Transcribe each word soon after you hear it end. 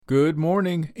Good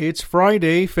morning. It's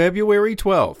Friday, February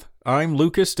 12th. I'm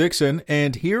Lucas Dixon,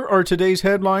 and here are today's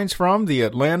headlines from the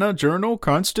Atlanta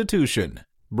Journal-Constitution,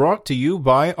 brought to you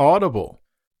by Audible.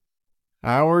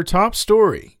 Our top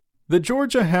story. The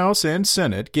Georgia House and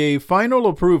Senate gave final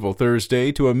approval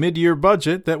Thursday to a mid-year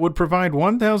budget that would provide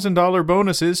 $1,000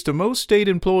 bonuses to most state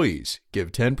employees,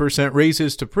 give 10%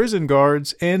 raises to prison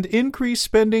guards, and increase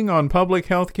spending on public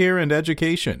health care and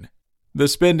education. The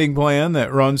spending plan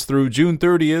that runs through June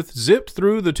 30th zipped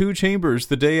through the two chambers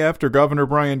the day after Governor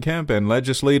Brian Kemp and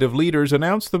legislative leaders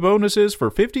announced the bonuses for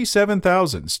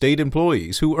 57,000 state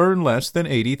employees who earn less than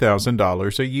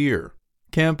 $80,000 a year.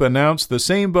 Kemp announced the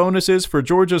same bonuses for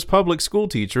Georgia's public school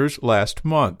teachers last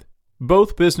month.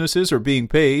 Both businesses are being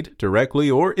paid, directly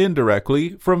or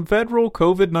indirectly, from federal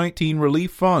COVID-19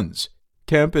 relief funds.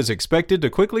 Kemp is expected to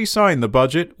quickly sign the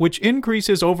budget, which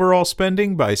increases overall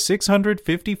spending by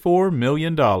 $654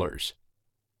 million.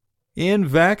 In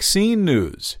vaccine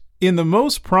news, in the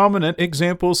most prominent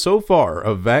example so far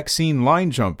of vaccine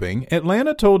line jumping,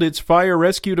 Atlanta told its fire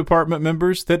rescue department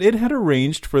members that it had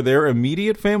arranged for their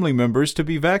immediate family members to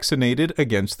be vaccinated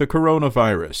against the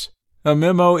coronavirus. A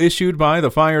memo issued by the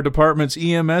fire department's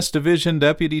EMS division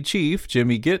deputy chief,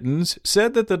 Jimmy Gittens,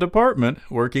 said that the department,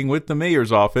 working with the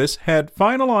mayor's office, had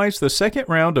finalized the second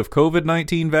round of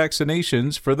COVID-19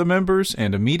 vaccinations for the members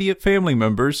and immediate family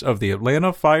members of the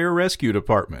Atlanta Fire Rescue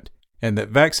Department, and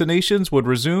that vaccinations would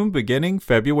resume beginning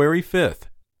February 5th.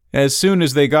 As soon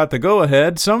as they got the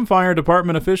go-ahead, some fire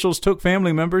department officials took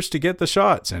family members to get the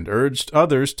shots and urged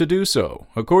others to do so,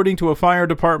 according to a fire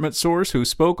department source who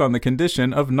spoke on the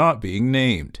condition of not being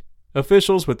named.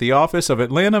 Officials with the office of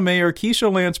Atlanta Mayor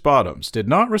Keisha Lance Bottoms did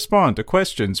not respond to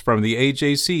questions from the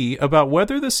AJC about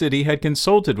whether the city had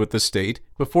consulted with the state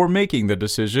before making the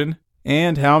decision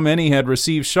and how many had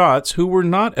received shots who were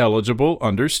not eligible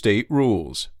under state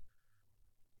rules.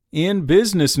 In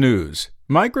business news,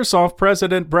 Microsoft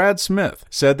President Brad Smith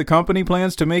said the company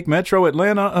plans to make Metro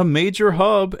Atlanta a major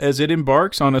hub as it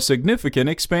embarks on a significant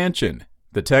expansion.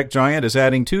 The tech giant is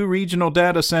adding 2 regional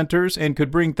data centers and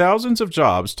could bring thousands of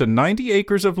jobs to 90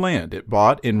 acres of land it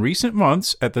bought in recent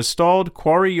months at the stalled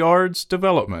Quarry Yards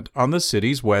development on the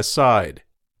city's west side.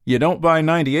 You don't buy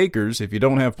 90 acres if you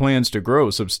don't have plans to grow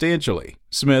substantially,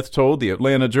 Smith told the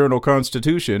Atlanta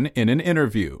Journal-Constitution in an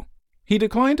interview. He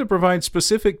declined to provide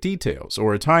specific details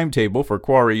or a timetable for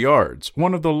Quarry Yards,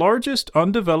 one of the largest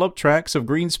undeveloped tracts of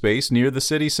green space near the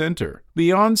city center,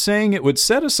 beyond saying it would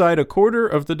set aside a quarter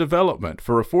of the development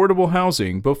for affordable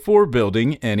housing before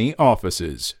building any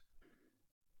offices.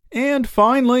 And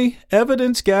finally,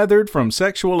 evidence gathered from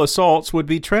sexual assaults would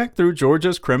be tracked through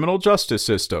Georgia's criminal justice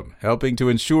system, helping to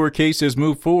ensure cases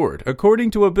move forward,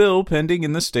 according to a bill pending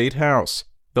in the state house.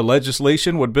 The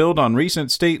legislation would build on recent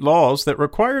state laws that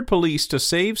required police to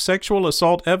save sexual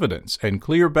assault evidence and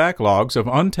clear backlogs of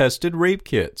untested rape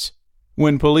kits.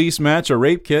 When police match a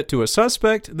rape kit to a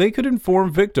suspect, they could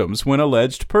inform victims when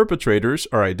alleged perpetrators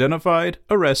are identified,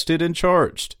 arrested, and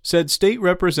charged, said State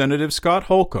Representative Scott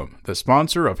Holcomb, the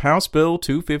sponsor of House Bill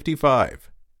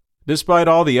 255. Despite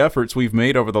all the efforts we've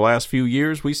made over the last few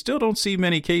years, we still don't see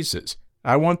many cases.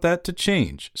 I want that to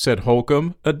change, said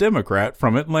Holcomb, a Democrat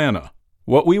from Atlanta.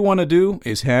 What we want to do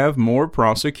is have more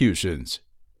prosecutions.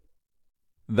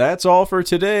 That's all for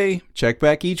today. Check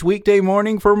back each weekday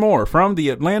morning for more from the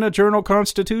Atlanta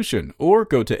Journal-Constitution or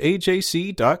go to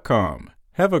ajc.com.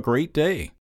 Have a great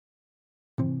day.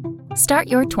 Start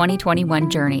your 2021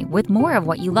 journey with more of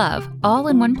what you love, all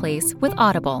in one place with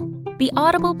Audible. The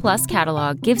Audible Plus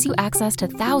catalog gives you access to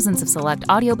thousands of select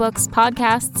audiobooks,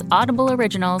 podcasts, Audible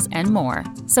originals, and more.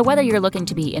 So whether you're looking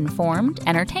to be informed,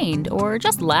 entertained, or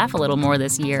just laugh a little more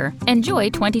this year, enjoy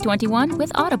 2021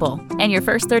 with Audible. And your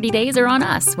first 30 days are on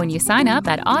us when you sign up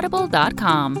at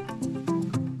audible.com.